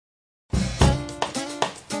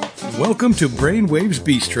Welcome to Brainwaves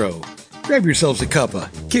Bistro. Grab yourselves a cuppa,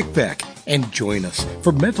 kick back, and join us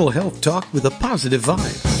for mental health talk with a positive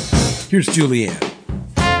vibe. Here's Julianne.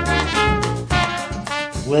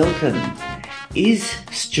 Welcome. Is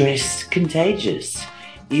stress contagious?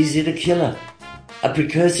 Is it a killer? A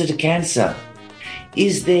precursor to cancer?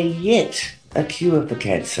 Is there yet a cure for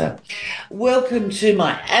cancer? Welcome to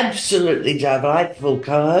my absolutely delightful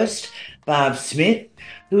co-host, Barb Smith,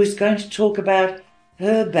 who is going to talk about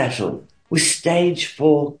her battle with stage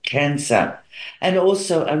 4 cancer. And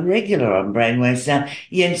also a regular on Brainwaves now,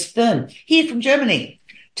 Jens Thurn, here from Germany,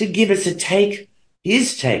 to give us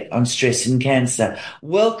his take on stress and cancer.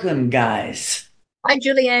 Welcome, guys. Hi,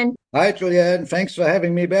 Julianne. Hi, Julianne. Thanks for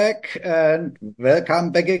having me back, and welcome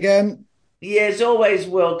back again. Yes, always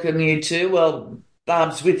welcome you too. Well,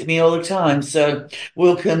 Barb's with me all the time, so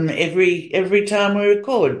welcome every time we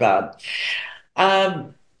record, Barb.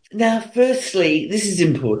 Now, firstly, this is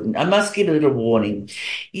important. I must give a little warning.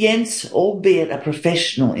 Jens, albeit a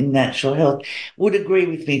professional in natural health, would agree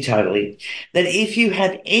with me totally that if you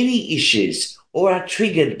have any issues or are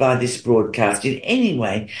triggered by this broadcast in any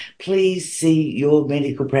way, please see your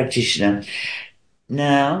medical practitioner.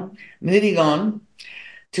 Now, moving on,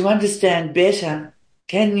 to understand better,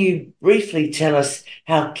 can you briefly tell us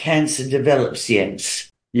how cancer develops, Jens?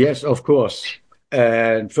 Yes, of course.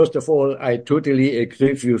 And first of all, I totally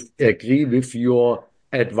agree with your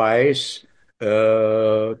advice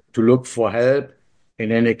to look for help.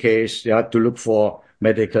 In any case, you have to look for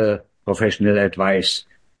medical professional advice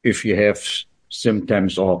if you have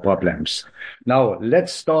symptoms or problems. Now,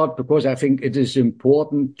 let's start, because I think it is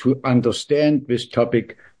important to understand this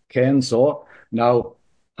topic, cancer. Now,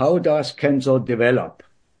 how does cancer develop?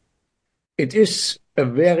 It is a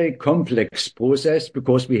very complex process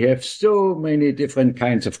because we have so many different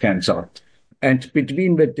kinds of cancer. And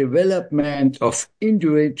between the development of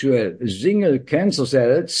individual single cancer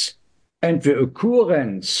cells and the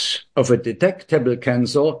occurrence of a detectable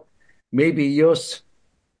cancer, maybe years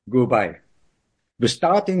go by. The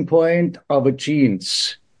starting point are the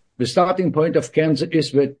genes. The starting point of cancer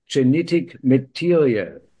is the genetic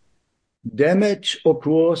material. Damage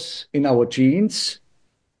occurs in our genes.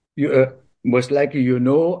 Most likely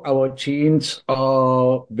our genes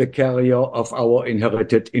are the carrier of our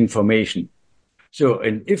inherited information. So,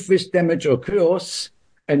 and if this damage occurs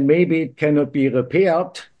and maybe it cannot be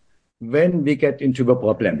repaired, then we get into the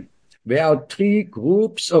problem. There are 3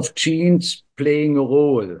 groups of genes playing a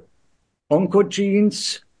role: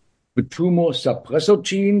 oncogenes, the tumor suppressor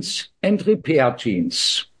genes, and repair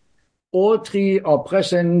genes. All 3 are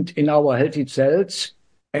present in our healthy cells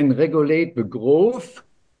and regulate the growth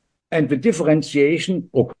and the differentiation,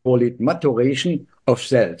 or call it maturation, of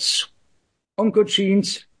cells.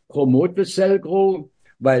 Oncogenes promote the cell growth,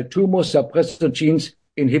 while tumor suppressor genes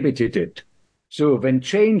inhibited it. So when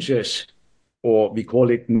changes, or we call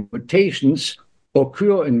it mutations,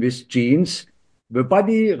 occur in these genes, the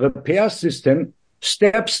body repair system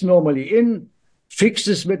steps normally in,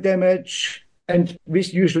 fixes the damage, and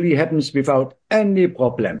this usually happens without any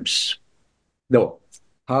problems. No.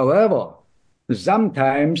 However,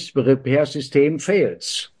 sometimes the repair system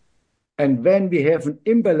fails. And when we have an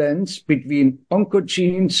imbalance between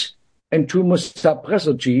oncogenes and tumor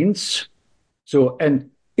suppressor genes, and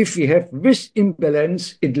if we have this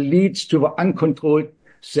imbalance, it leads to the uncontrolled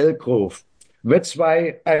cell growth. That's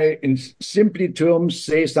why I, in simple terms,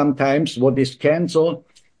 say sometimes what is cancer?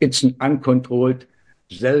 It's an uncontrolled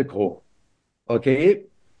cell growth. Okay?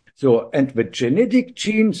 And the genetic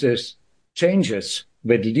changes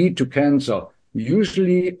that lead to cancer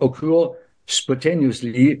usually occur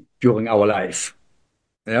spontaneously during our life.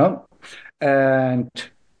 Yeah? And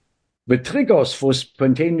the triggers for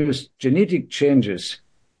spontaneous genetic changes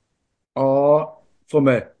are, from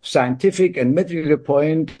a scientific and medical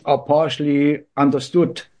point, are partially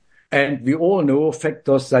understood. And we all know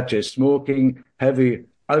factors such as smoking, heavy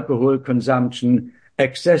alcohol consumption,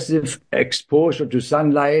 excessive exposure to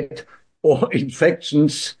sunlight, or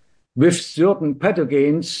infections with certain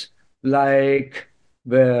pathogens like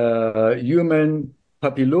the human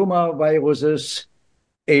papilloma viruses,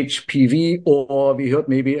 HPV, or we heard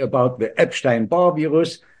maybe about the Epstein-Barr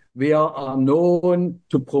virus, they are known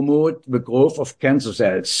to promote the growth of cancer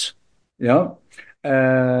cells. Yeah?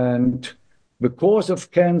 And the cause of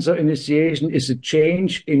cancer initiation is a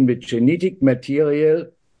change in the genetic material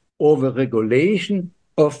or the regulation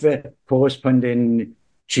of the corresponding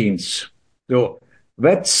genes. So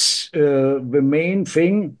that's the main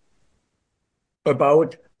thing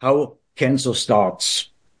about how cancer starts.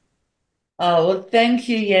 Oh, well, thank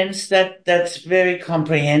you, Jens. That's very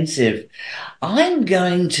comprehensive. I'm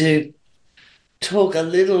going to talk a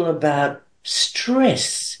little about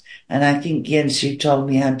stress. And I think, Jens, you told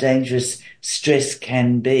me how dangerous stress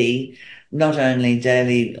can be, not only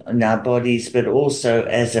daily in our bodies, but also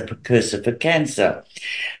as a precursor for cancer.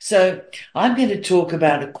 So I'm going to talk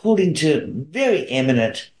about, according to very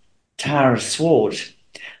eminent Tara Swart,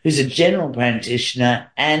 who's a general practitioner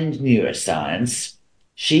and neuroscience,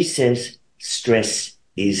 she says stress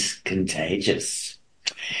is contagious.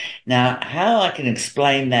 Now, how I can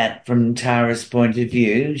explain that from Tara's point of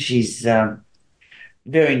view, she's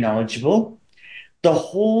very knowledgeable. The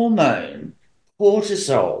hormone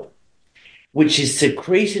cortisol, which is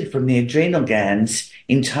secreted from the adrenal glands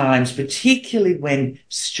in times, particularly when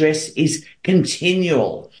stress is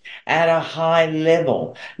continual at a high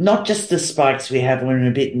level, not just the spikes we have when we're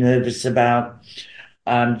a bit nervous about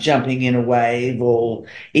jumping in a wave, or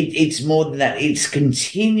it's more than that. It's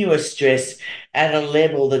continuous stress at a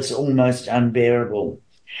level that's almost unbearable.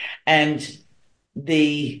 And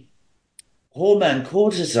the hormone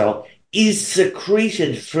cortisol is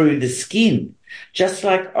secreted through the skin, just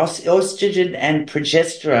like estrogen and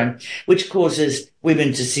progesterone, which causes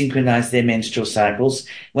women to synchronize their menstrual cycles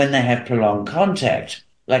when they have prolonged contact,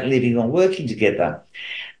 like living or working together.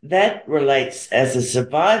 That relates as a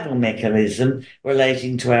survival mechanism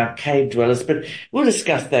relating to our cave dwellers, but we'll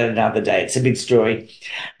discuss that another day. It's a big story.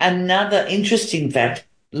 Another interesting fact,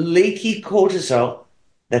 leaky cortisol,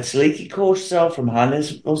 that's leaky cortisol from high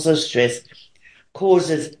levels of stress,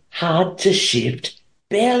 causes hard to shift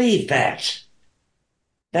belly fat.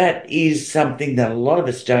 That is something that a lot of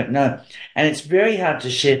us don't know. And it's very hard to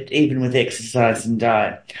shift even with exercise and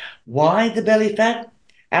diet. Why the belly fat?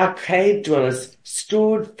 Our cave dwellers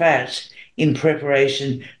stored fat in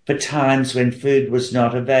preparation for times when food was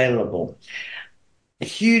not available. A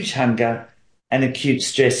huge hunger and acute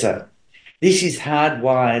stressor. This is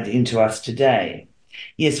hardwired into us today.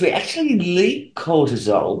 Yes, we actually leak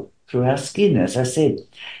cortisol through our skin, as I said.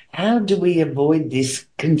 How do we avoid this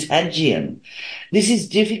contagion? This is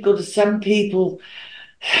difficult to some people,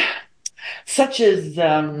 such as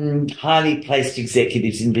highly placed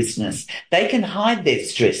executives in business. They can hide their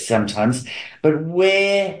stress sometimes, but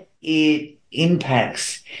where it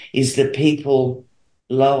impacts is the people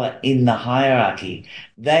lower in the hierarchy.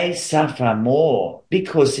 They suffer more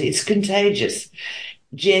because it's contagious.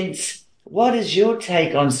 Gents, what is your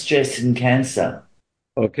take on stress and cancer?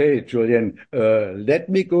 Okay, Julian, let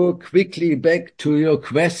me go quickly back to your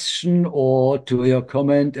question or to your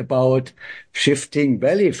comment about shifting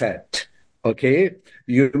belly fat. Okay,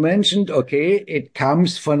 you mentioned, okay, it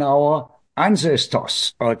comes from our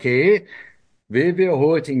ancestors. Okay, we were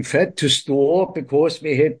holding fat to store because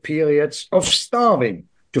we had periods of starving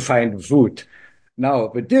to find food. Now,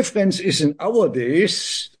 the difference is in our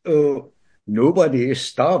days, nobody is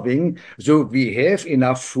starving, so we have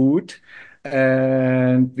enough food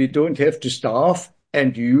and we don't have to starve.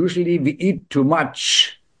 And usually we eat too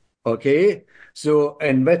much. Okay. So,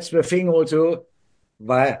 and that's the thing also,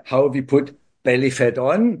 how we put belly fat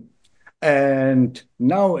on. And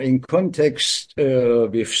now in context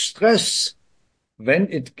with stress,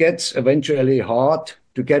 when it gets eventually hard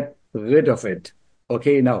to get rid of it.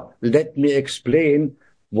 Okay, now let me explain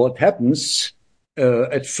what happens.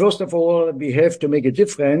 At first of all, we have to make a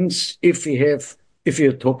difference if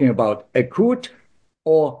you're talking about acute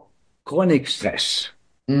or chronic stress.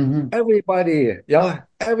 Mm-hmm.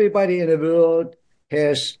 Everybody in the world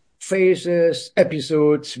has phases,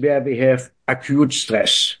 episodes where we have acute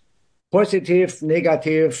stress. Positive,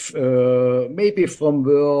 negative, maybe from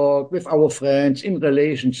work, with our friends, in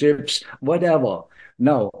relationships, whatever.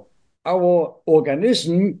 Now, our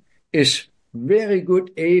organism is very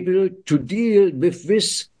good able to deal with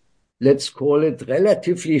this, let's call it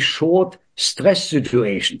relatively short stress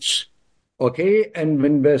situations. Okay, and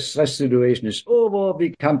when the stress situation is over,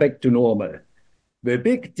 we come back to normal. The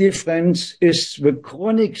big difference is the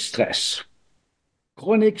chronic stress.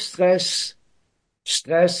 Chronic stress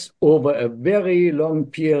over a very long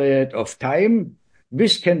period of time,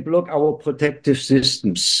 this can block our protective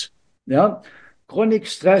systems. Yeah? Chronic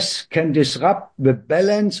stress can disrupt the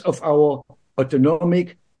balance of our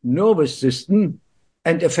autonomic nervous system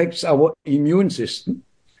and affects our immune system.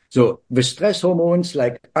 So the stress hormones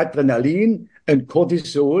like adrenaline and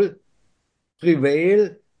cortisol prevail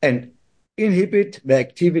and inhibit the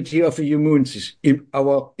activity of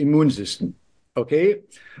our immune system. Okay?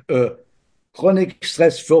 Chronic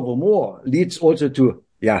stress furthermore leads also to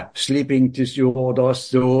sleeping disorders,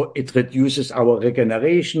 so it reduces our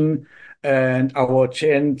regeneration and our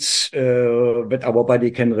chance that our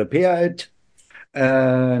body can repair it.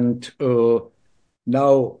 And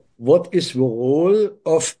now, what is the role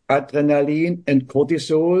of adrenaline and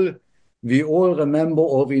cortisol we all remember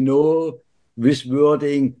or we know this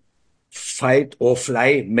wording fight or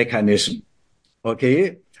fly mechanism.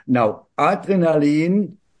 Okay. Now,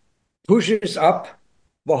 adrenaline pushes up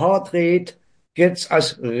the heart rate, gets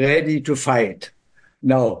us ready to fight.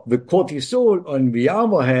 Now, the cortisol, on the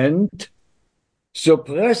other hand,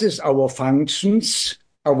 suppresses our functions,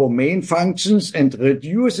 our main functions, and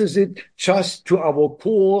reduces it just to our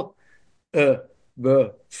core,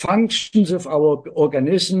 the functions of our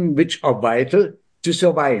organism which are vital to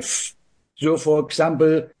survive. So, for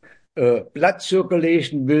example, blood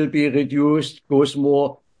circulation will be reduced, goes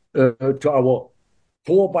more to our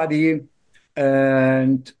core body.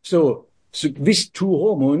 And so these two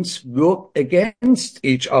hormones work against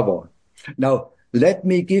each other. Now, let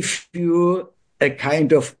me give you a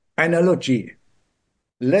kind of analogy.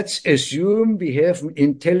 Let's assume we have an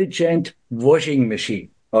intelligent washing machine.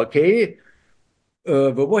 Okay?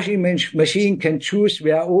 The washing machine can choose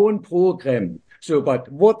their own program. So,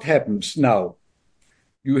 but what happens now?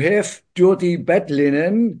 You have dirty bed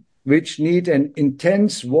linen, which need an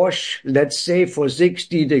intense wash, let's say for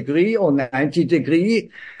 60 degree or 90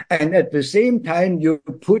 degree. And at the same time, you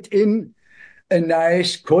put in a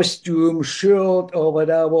nice costume, shirt or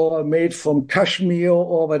whatever, made from cashmere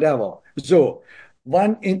or whatever. So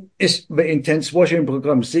one is the intense washing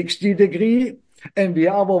program 60 degree, and the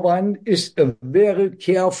other one is a very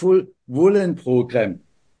careful woolen program.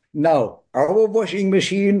 Now, our washing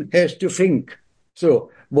machine has to think.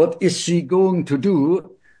 So what is she going to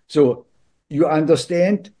do? So you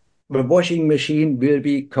understand, the washing machine will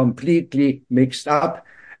be completely mixed up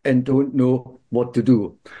and don't know what to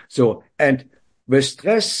do. So, and the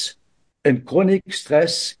stress and chronic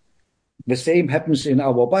stress, the same happens in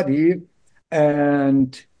our body.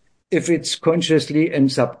 And if it's consciously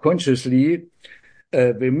and subconsciously,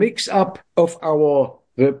 the mix up of our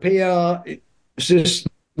repair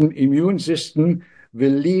system, immune system,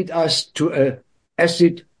 will lead us to a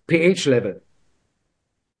acid pH level.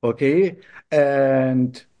 Okay.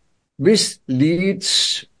 And this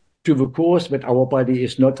leads to the course that our body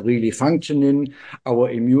is not really functioning.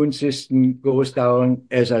 Our immune system goes down.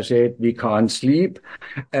 As I said, we can't sleep.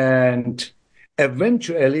 And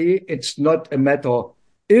eventually, it's not a matter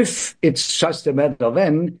if, it's just a matter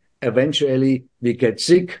when. Eventually, we get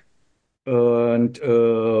sick and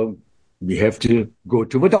we have to go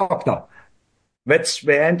to the doctor. That's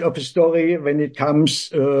the end of the story when it comes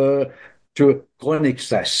to chronic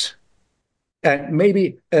stress. And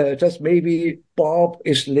maybe, just maybe Bob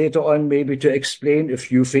is later on maybe to explain a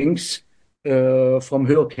few things from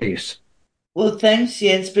her case. Well, thanks,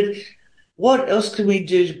 Jens. But what else can we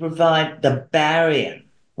do to provide the barrier?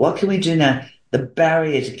 What can we do now? The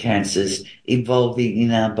barrier to cancers evolving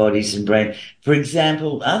in our bodies and brain. For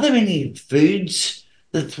example, are there any foods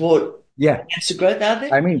that thwart cancer growth? Are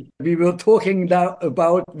there? I mean, we were talking now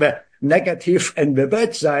about the negative and the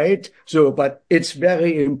bad side. So, but it's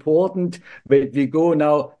very important that we go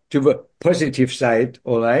now to the positive side.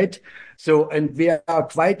 All right. So, and there are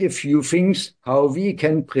quite a few things how we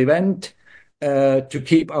can prevent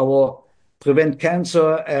prevent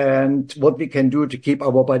cancer and what we can do to keep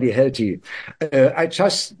our body healthy. I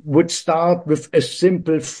just would start with a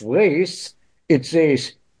simple phrase. It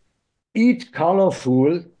says, eat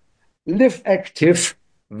colorful, live active,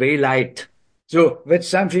 weigh light. So that's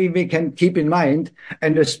something we can keep in mind.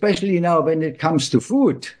 And especially now when it comes to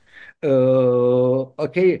food,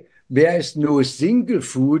 okay, there is no single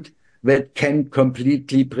food that can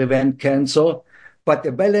completely prevent cancer, but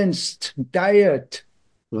a balanced diet,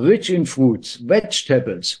 rich in fruits,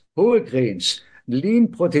 vegetables, whole grains, lean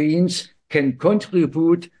proteins can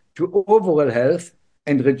contribute to overall health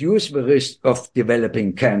and reduce the risk of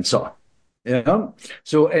developing cancer. Yeah.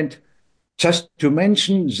 So, and just to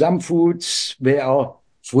mention some foods, they are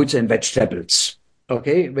fruits and vegetables.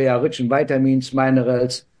 Okay. They are rich in vitamins,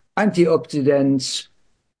 minerals, antioxidants,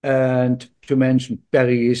 and to mention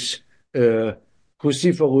berries,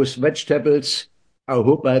 cruciferous vegetables. I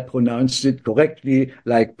hope I pronounced it correctly,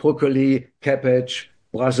 like broccoli, cabbage,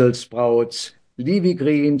 Brussels sprouts, leafy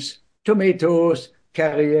greens, tomatoes,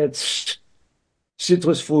 carrots,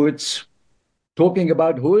 citrus fruits. Talking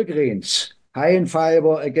about whole grains, high in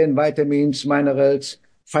fiber, again, vitamins, minerals,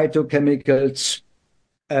 phytochemicals,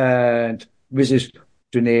 and this is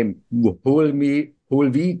to name whole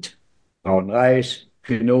wheat, brown rice,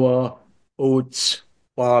 quinoa, oats,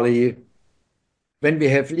 barley. When we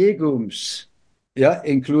have legumes, yeah,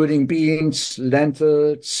 including beans,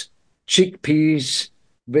 lentils, chickpeas,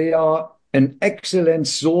 they are an excellent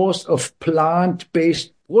source of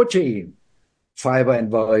plant-based protein, fiber,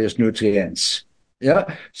 and various nutrients.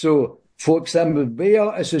 Yeah, so for example,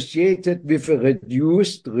 were associated with a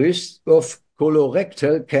reduced risk of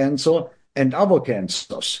colorectal cancer and other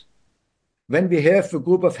cancers. When we have a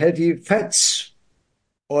group of healthy fats,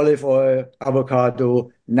 olive oil,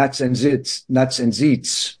 avocado, nuts and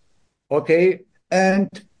seeds, okay, and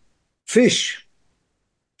fish,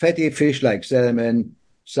 fatty fish like salmon,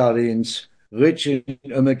 sardines, rich in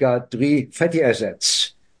omega-3 fatty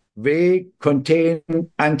acids. They contain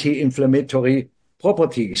anti-inflammatory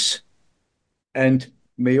properties and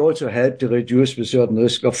may also help to reduce the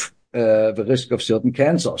risk of certain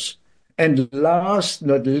cancers. And last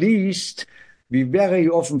not least, we very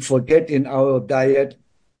often forget in our diet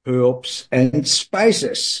herbs and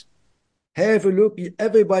spices. Have a look.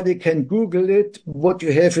 Everybody can Google it. What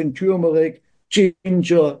you have in turmeric,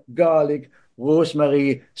 ginger, garlic,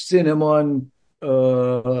 rosemary, cinnamon,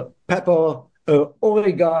 pepper,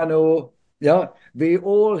 oregano. Yeah, they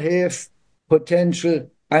all have potential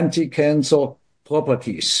anti-cancer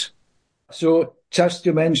properties. So just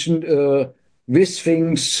to mention these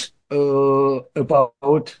things about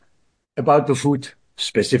the food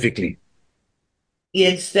specifically.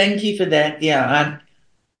 Yes, thank you for that. Yeah,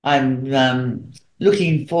 I'm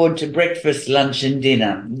looking forward to breakfast, lunch, and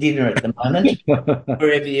dinner. Dinner at the moment,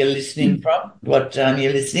 wherever you're listening from, what time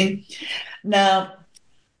you're listening. Now,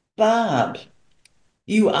 Barb,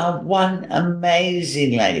 you are one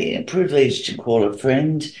amazing lady, a privilege to call a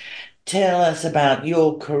friend. Tell us about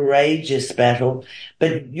your courageous battle,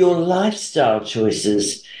 but your lifestyle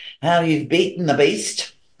choices, how you've beaten the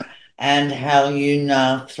beast, and how you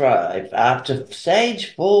now thrive after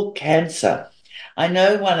stage 4 cancer. I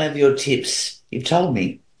know one of your tips, you've told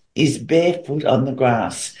me, is barefoot on the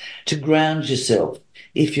grass to ground yourself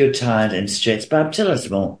if you're tired and stressed. Barb, tell us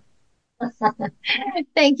more.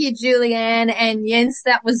 Thank you, Julianne. And Jens,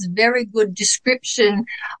 that was very good description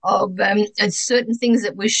of certain things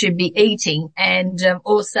that we should be eating, and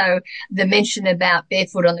also the mention about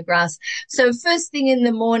barefoot on the grass. So first thing in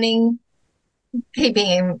the morning,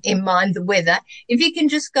 keeping in mind the weather, if you can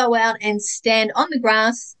just go out and stand on the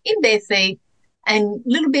grass in bare feet and a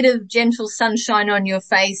little bit of gentle sunshine on your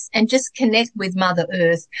face and just connect with Mother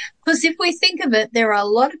Earth. Because if we think of it, there are a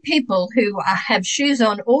lot of people who have shoes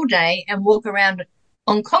on all day and walk around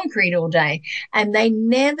on concrete all day, and they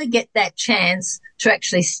never get that chance to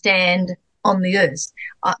actually stand on the earth.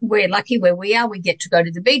 We're lucky where we are. We get to go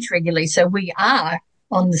to the beach regularly, so we are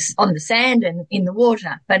on the sand and in the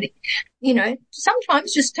water. But, you know,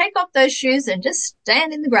 sometimes just take off those shoes and just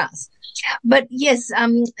stand in the grass. But yes,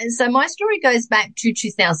 so my story goes back to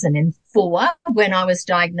 2004 when I was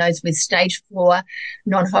diagnosed with stage 4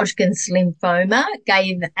 non-Hodgkin's lymphoma,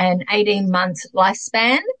 gave an 18-month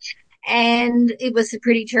lifespan, and it was a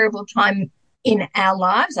pretty terrible time in our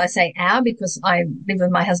lives. I say our because I live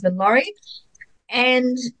with my husband, Laurie,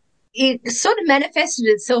 and it sort of manifested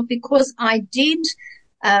itself because I did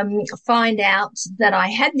find out that I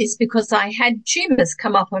had this because I had tumors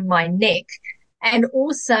come up on my neck. And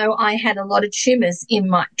also I had a lot of tumors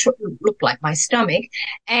in looked like my stomach.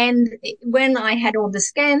 And when I had all the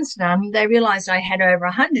scans done, they realized I had over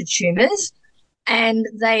 100 tumors and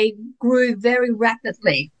they grew very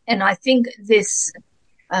rapidly. And I think this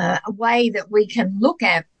way that we can look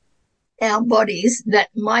at our bodies, that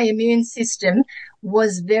my immune system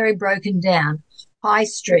was very broken down. High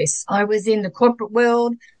stress. I was in the corporate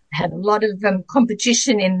world, had a lot of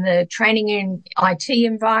competition in the training and IT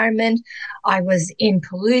environment. I was in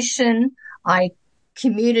pollution. I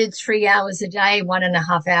commuted 3 hours a day,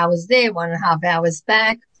 1.5 hours there, 1.5 hours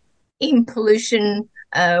back, in pollution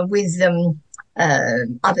with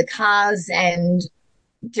other cars and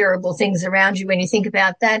terrible things around you when you think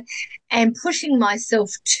about that, and pushing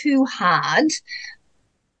myself too hard.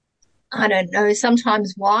 I don't know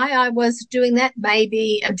sometimes why I was doing that.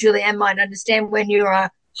 Maybe Julianne might understand when you're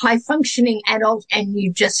a high-functioning adult and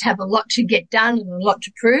you just have a lot to get done and a lot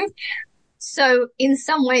to prove. So in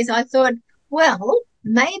some ways I thought, well,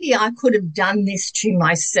 maybe I could have done this to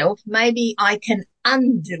myself. Maybe I can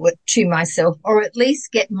undo it to myself, or at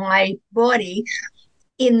least get my body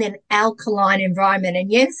in an alkaline environment.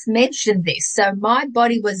 And Jens mentioned this. So my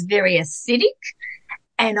body was very acidic,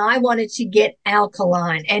 and I wanted to get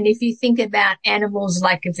alkaline. And if you think about animals,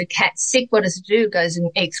 like if a cat's sick, what does it do? It goes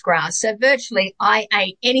and eats grass. So virtually I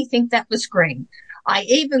ate anything that was green. I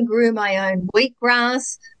even grew my own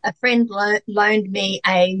wheatgrass. A friend loaned me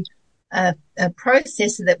a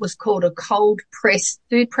processor that was called a cold press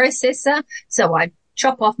food processor. So I'd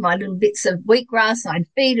chop off my little bits of wheatgrass, I'd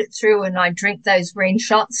feed it through, and I'd drink those green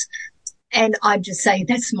shots. And I'd just say,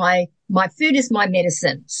 that's my food is my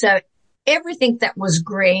medicine. So everything that was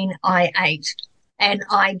green, I ate. And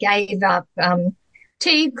I gave up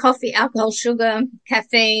tea, coffee, alcohol, sugar,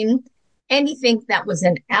 caffeine, anything that was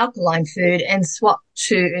an alkaline food and swapped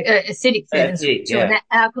to acidic food and swapped to an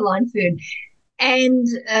alkaline food. And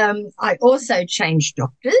I also changed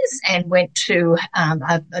doctors and went to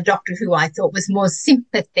a doctor who I thought was more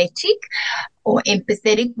sympathetic or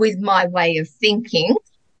empathetic with my way of thinking,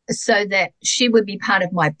 so that she would be part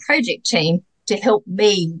of my project team to help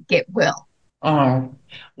me get well. Oh,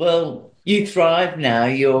 well, you thrive now.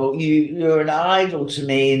 You're an idol to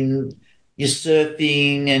me in your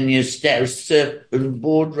surfing and your surf and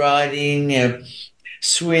board riding,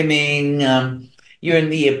 swimming. You're in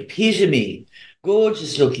the epitome,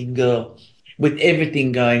 gorgeous looking girl with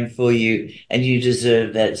everything going for you, and you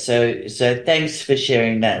deserve that. So thanks for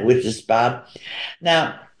sharing that with us, Barb.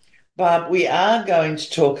 Now, Barb, we are going to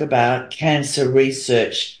talk about cancer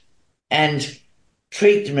research and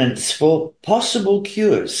treatments for possible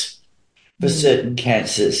cures for certain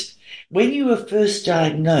cancers. When you were first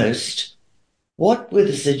diagnosed, what were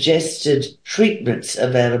the suggested treatments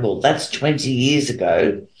available? That's 20 years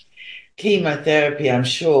ago. Chemotherapy, I'm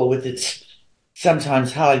sure, with its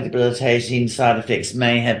sometimes highly debilitating side effects,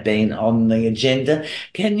 may have been on the agenda.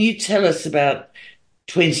 Can you tell us about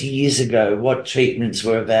 20 years ago what treatments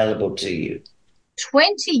were available to you?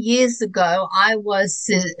 20 years ago, I was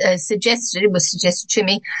suggested to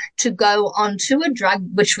me to go onto a drug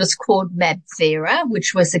which was called Mabthera,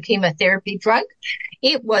 which was a chemotherapy drug.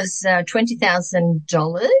 It was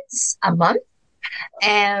 $20,000 a month.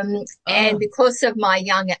 And because of my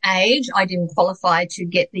young age, I didn't qualify to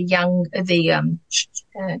get the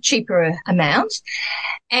cheaper amount.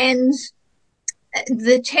 And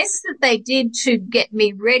the tests that they did to get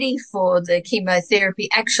me ready for the chemotherapy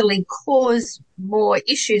actually caused more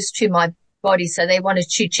issues to my body. So they wanted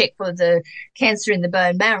to check for the cancer in the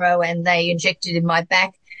bone marrow, and they injected in my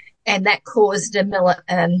back, and that caused a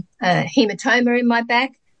hematoma in my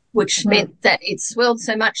back, which meant that it swelled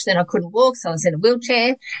so much that I couldn't walk, so I was in a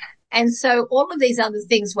wheelchair. And so all of these other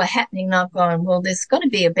things were happening, and I've gone, well, there's got to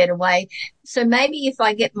be a better way. So maybe if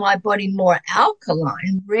I get my body more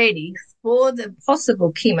alkaline, ready for the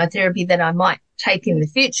possible chemotherapy that I might take in the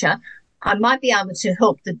future, I might be able to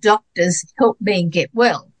help the doctors help me get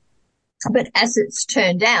well. But as it's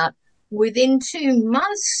turned out, within 2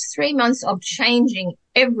 months, 3 months of changing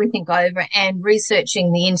everything over and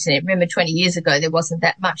researching the internet, remember 20 years ago there wasn't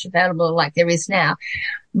that much available like there is now,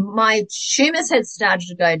 my tumours had started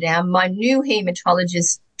to go down. My new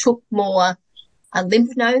hematologist took more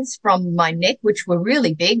lymph nodes from my neck, which were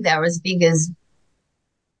really big. They were as big as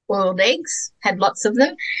boiled eggs, had lots of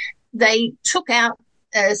them. They took out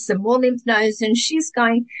some more lymph nodes, and she's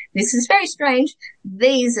going, this is very strange.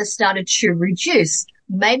 These have started to reduce.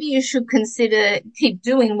 Maybe you should consider keep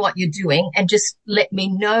doing what you're doing and just let me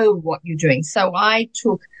know what you're doing. So I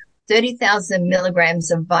took 30,000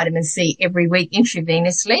 milligrams of vitamin C every week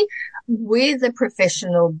intravenously with a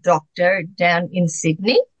professional doctor down in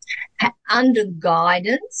Sydney under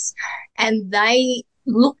guidance, and they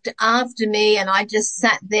looked after me, and I just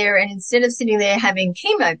sat there, and instead of sitting there having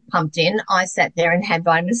chemo pumped in, I sat there and had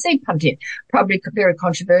vitamin C pumped in. Probably very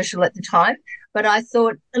controversial at the time, but I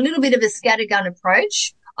thought a little bit of a scattergun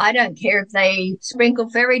approach. I don't care if they sprinkle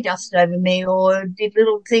fairy dust over me or did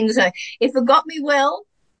little things. If it got me well,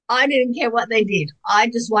 I didn't care what they did. I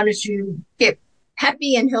just wanted to get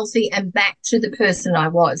happy and healthy and back to the person I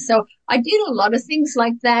was. So I did a lot of things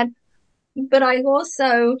like that, but I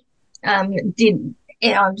also did,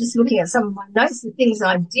 I'm just looking at some of my notes, the things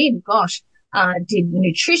I did, did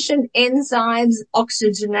nutrition, enzymes,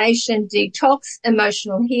 oxygenation, detox,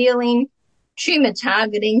 emotional healing, tumor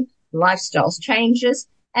targeting, lifestyle changes,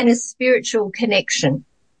 and a spiritual connection.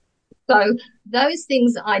 So those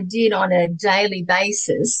things I did on a daily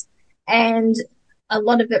basis, and a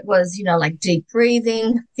lot of it was, like deep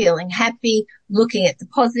breathing, feeling happy, looking at the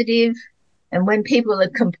positive. And when people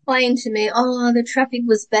had complained to me, oh, the traffic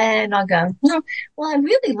was bad, I go, no, well, I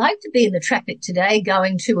really like to be in the traffic today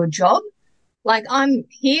going to a job. Like, I'm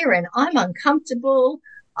here and I'm uncomfortable,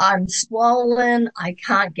 I'm swollen, I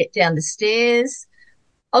can't get down the stairs.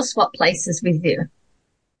 I'll swap places with you.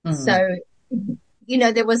 So,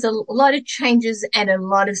 there was a lot of changes and a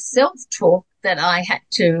lot of self-talk that I had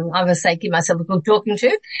to, I would say, give myself a good talk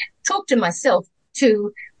to myself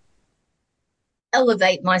to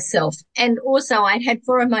elevate myself. And also I had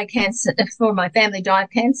four of my family die of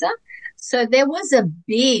cancer. So there was a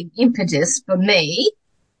big impetus for me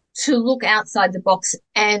to look outside the box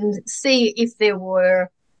and see if there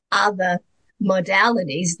were other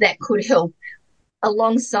modalities that could help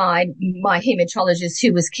alongside my hematologist,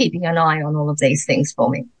 who was keeping an eye on all of these things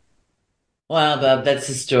for me. Wow, Bob, that's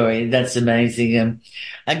a story. That's amazing.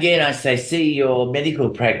 Again, I say, see your medical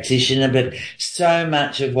practitioner, but so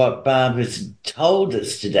much of what Barb has told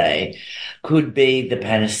us today could be the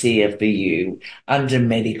panacea for you under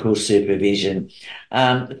medical supervision.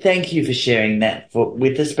 Thank you for sharing that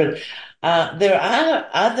with us. But there are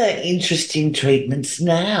other interesting treatments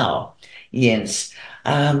now, Jens.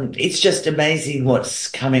 It's just amazing what's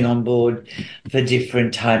coming on board for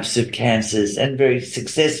different types of cancers and very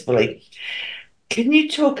successfully. Can you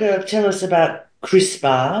tell us about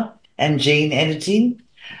CRISPR and gene editing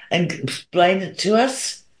and explain it to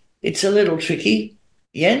us? It's a little tricky.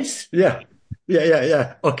 Jens? Yeah,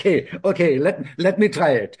 yeah. Okay. Let me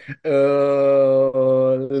try it.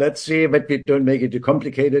 Let's see, but we don't make it too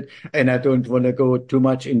complicated, and I don't want to go too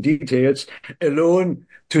much in details. Alone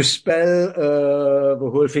to spell the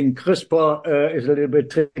whole thing CRISPR is a little bit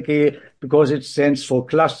tricky because it stands for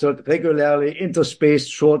clustered, regularly interspaced,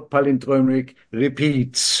 short palindromic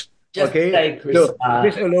repeats. Just say So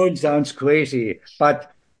this CRISPR. alone sounds crazy,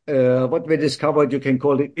 but what we discovered, you can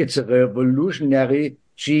call it, it's a revolutionary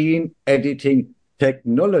gene editing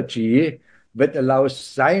technology that allows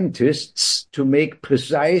scientists to make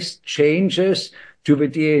precise changes to the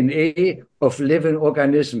DNA of living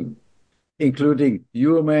organisms, including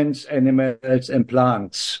humans, animals, and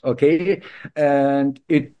plants. Okay. And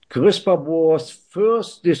CRISPR was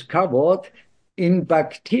first discovered in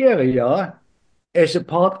bacteria as a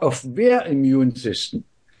part of their immune system.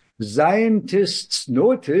 Scientists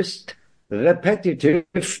noticed repetitive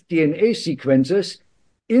DNA sequences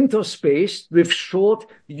interspaced with short,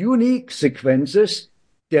 unique sequences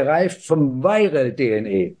derived from viral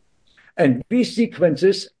DNA. And these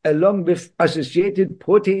sequences, along with associated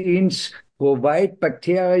proteins, provide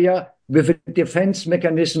bacteria with a defense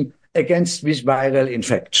mechanism against these viral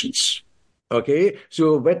infections. Okay,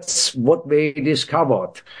 so that's what they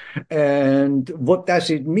discovered. And what does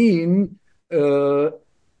it mean?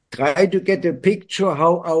 Try to get a picture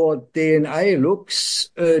how our DNA looks.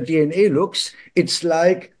 It's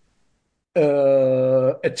like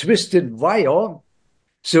a twisted wire.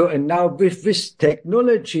 So, and now with this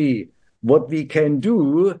technology, what we can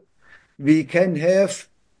do, we can have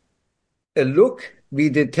a look, we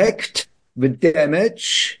detect the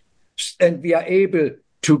damage, and we are able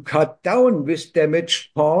to cut down this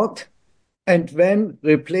damaged part and then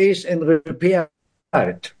replace and repair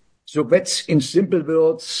it. So that's in simple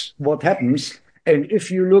words what happens. And if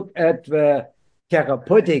you look at the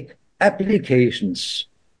therapeutic applications,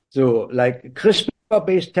 so like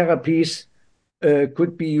CRISPR-based therapies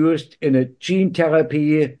could be used in a gene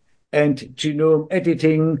therapy and genome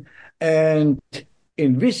editing. And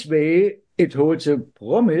in this way, it holds a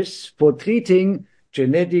promise for treating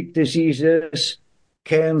genetic diseases,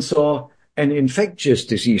 cancer, and infectious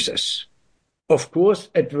diseases. Of course,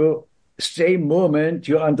 at the same moment,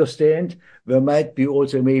 you understand there might be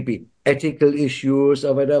also maybe ethical issues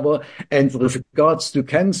or whatever. And with regards to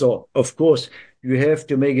cancer, of course, you have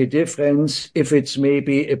to make a difference if it's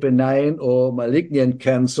maybe a benign or malignant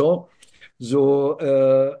cancer.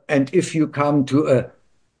 So, and if you come to a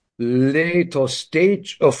later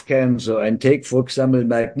stage of cancer and take, for example,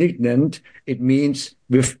 malignant, it means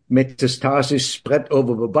with metastasis spread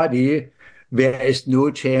over the body, there is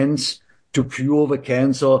no chance to cure the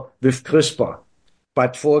cancer with CRISPR.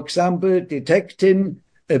 But for example, detecting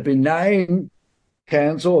a benign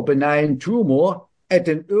cancer or benign tumor at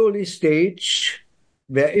an early stage,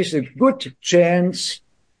 there is a good chance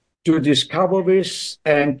to discover this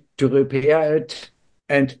and to repair it,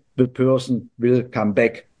 and the person will come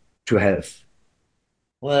back to health.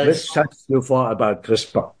 Well, That's just so far about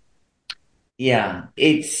CRISPR. yeah,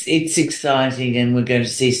 it's exciting, and we're going to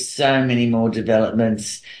see so many more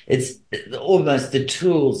developments. It's almost the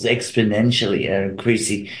tools exponentially are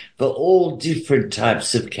increasing for all different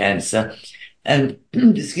types of cancer. And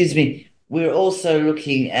excuse me, we're also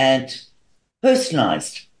looking at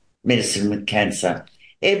personalized medicine with cancer.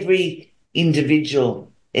 Every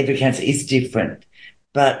individual, every cancer is different,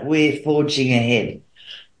 but we're forging ahead.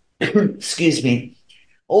 Excuse me.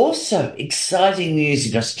 Also, exciting news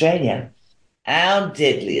in Australia. Our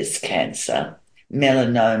deadliest cancer,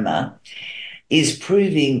 melanoma, is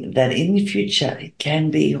proving that in the future it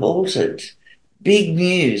can be halted. Big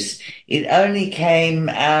news. It only came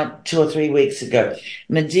out 2 or 3 weeks ago.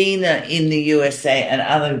 Medina in the USA and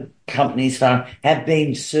other companies have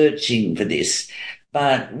been searching for this,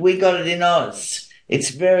 but we got it in Oz.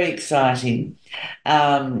 It's very exciting.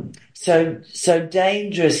 So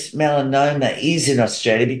dangerous melanoma is in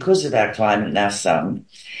Australia because of our climate and our sun,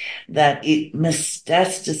 that it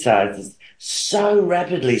metastasizes so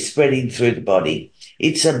rapidly, spreading through the body.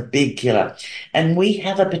 It's a big killer. And we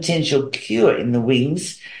have a potential cure in the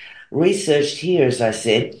wings, researched here, as I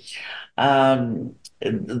said.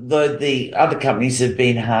 Though the other companies have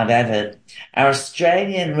been hard at it, our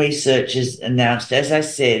Australian researchers announced, as I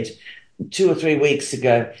said, 2 or 3 weeks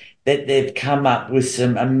ago, that they've come up with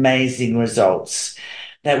some amazing results.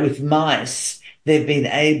 That with mice, they've been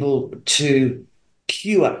able to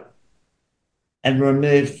cure and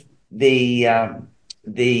remove the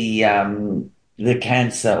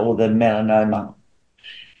cancer or the melanoma.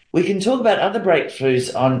 We can talk about other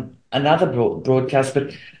breakthroughs on another broadcast,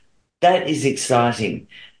 but that is exciting.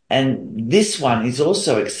 And this one is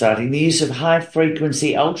also exciting, the use of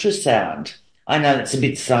high-frequency ultrasound. I know it's a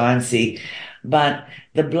bit sciencey, but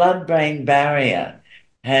the blood-brain barrier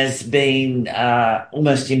has been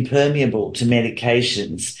almost impermeable to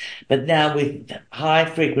medications. But now with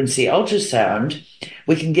high-frequency ultrasound,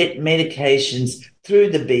 we can get medications through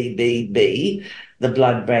the BBB, the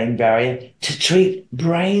blood-brain barrier, to treat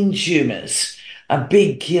brain tumours, a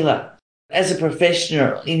big killer. As a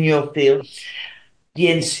professional in your field,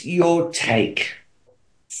 Jens, your take.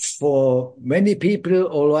 For many people,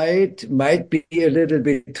 all right, might be a little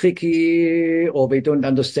bit tricky, or they don't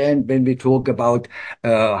understand when we talk about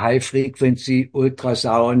high frequency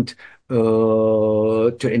ultrasound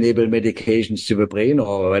to enable medications to the brain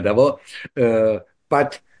or whatever.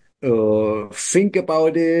 But think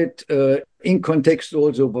about it in context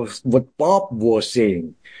also of what Bob was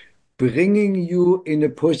saying. Bringing you in a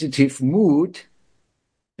positive mood,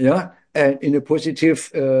 yeah, and in a positive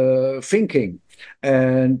thinking.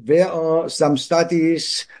 And there are some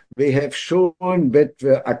studies they have shown that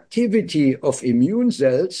the activity of immune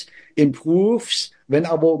cells improves when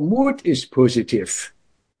our mood is positive.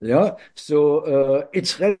 Yeah, so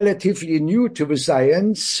it's relatively new to the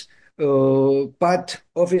science, but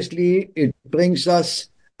obviously it brings us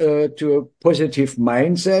to a positive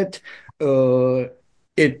mindset.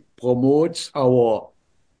 It promotes our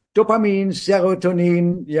dopamine,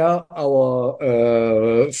 serotonin, yeah,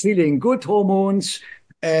 our feeling good hormones,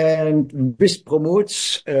 and this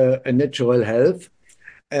promotes a natural health.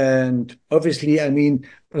 And obviously, I mean,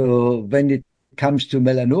 when it comes to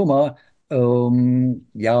melanoma,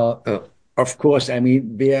 of course, I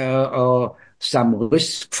mean, there are some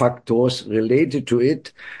risk factors related to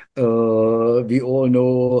it. We all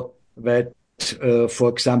know that, for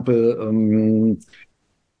example,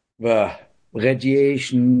 the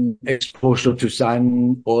radiation exposure to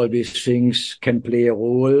sun, all these things can play a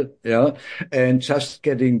role. Yeah. And just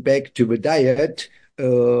getting back to the diet,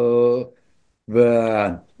 the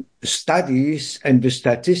studies and the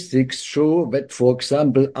statistics show that, for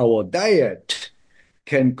example, our diet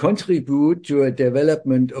can contribute to a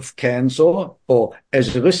development of cancer or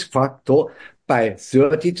as a risk factor by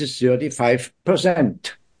 30 to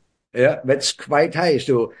 35%. Yeah, that's quite high.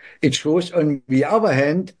 So it shows on the other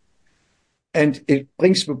hand, and it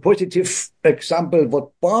brings the positive example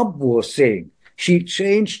what Barb was saying. She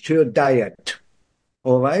changed her diet.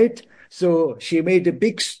 All right. So she made a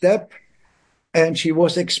big step and she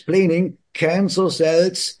was explaining cancer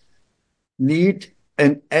cells need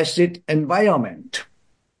an acid environment.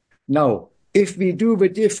 Now, if we do the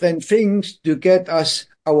different things to get us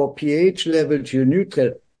our pH level to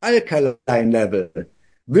neutral alkaline level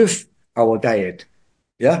with our diet,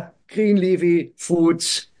 yeah, green leafy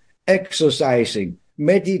foods, exercising,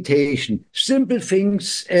 meditation, simple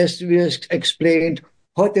things as we explained,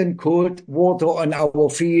 hot and cold water on our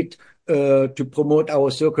feet to promote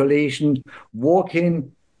our circulation,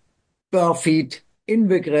 walking bare feet in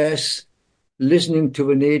the grass, listening to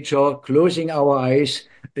the nature, closing our eyes,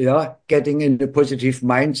 yeah, getting in the positive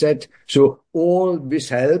mindset. So all this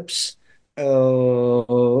helps, as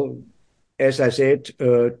I said,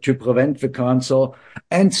 to prevent the cancer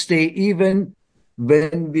and stay even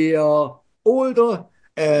when we are older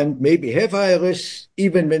and maybe have virus,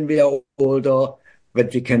 even when we are older,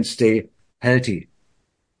 that we can stay healthy.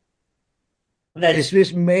 Is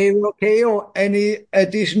this maybe okay, or any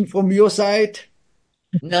addition from your side?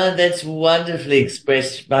 No, that's wonderfully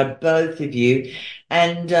expressed by both of you.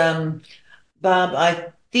 And Barb,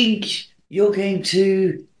 I think you're going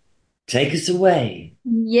to take us away.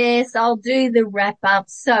 Yes, I'll do the wrap up.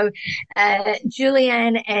 So,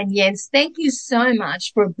 Julianne and Jens, thank you so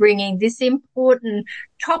much for bringing this important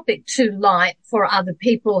topic to light for other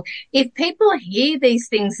people. If people hear these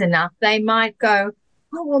things enough, they might go,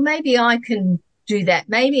 oh, well, maybe I can do that.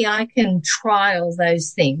 Maybe I can trial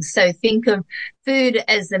those things. So think of food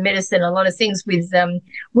as the medicine. A lot of things with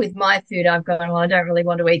my food, I've gone, well, I don't really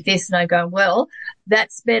want to eat this. And I go, well,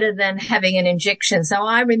 that's better than having an injection. So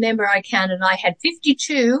I remember I had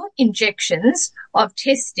 52 injections of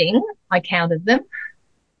testing. I counted them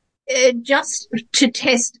just to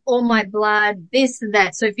test all my blood, this and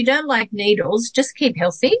that. So if you don't like needles, just keep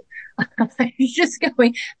healthy. Just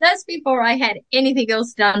going, that's before I had anything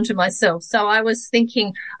else done to myself. So I was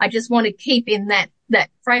thinking, I just want to keep in that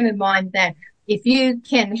frame of mind that if you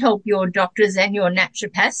can help your doctors and your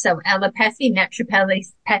naturopaths, so allopathy,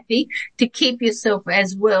 naturopathy, to keep yourself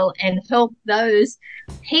as well and help those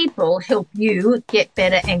people help you get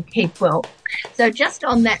better and keep well. So just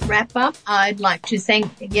on that wrap up, I'd like to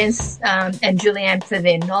thank Jens and Julianne for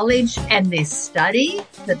their knowledge and their study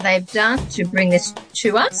that they've done to bring this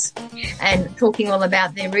to us and talking all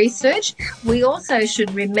about their research. We also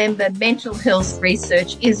should remember mental health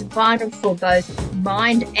research is vital for both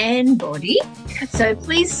mind and body. So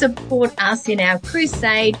please support us in our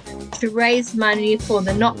crusade to raise money for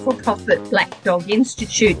the not-for-profit Black Dog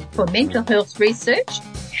Institute for Mental Health Research.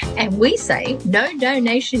 And we say no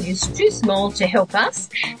donation is too small to help us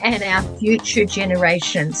and our future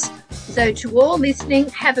generations. So to all listening,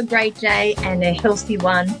 have a great day and a healthy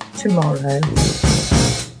one tomorrow.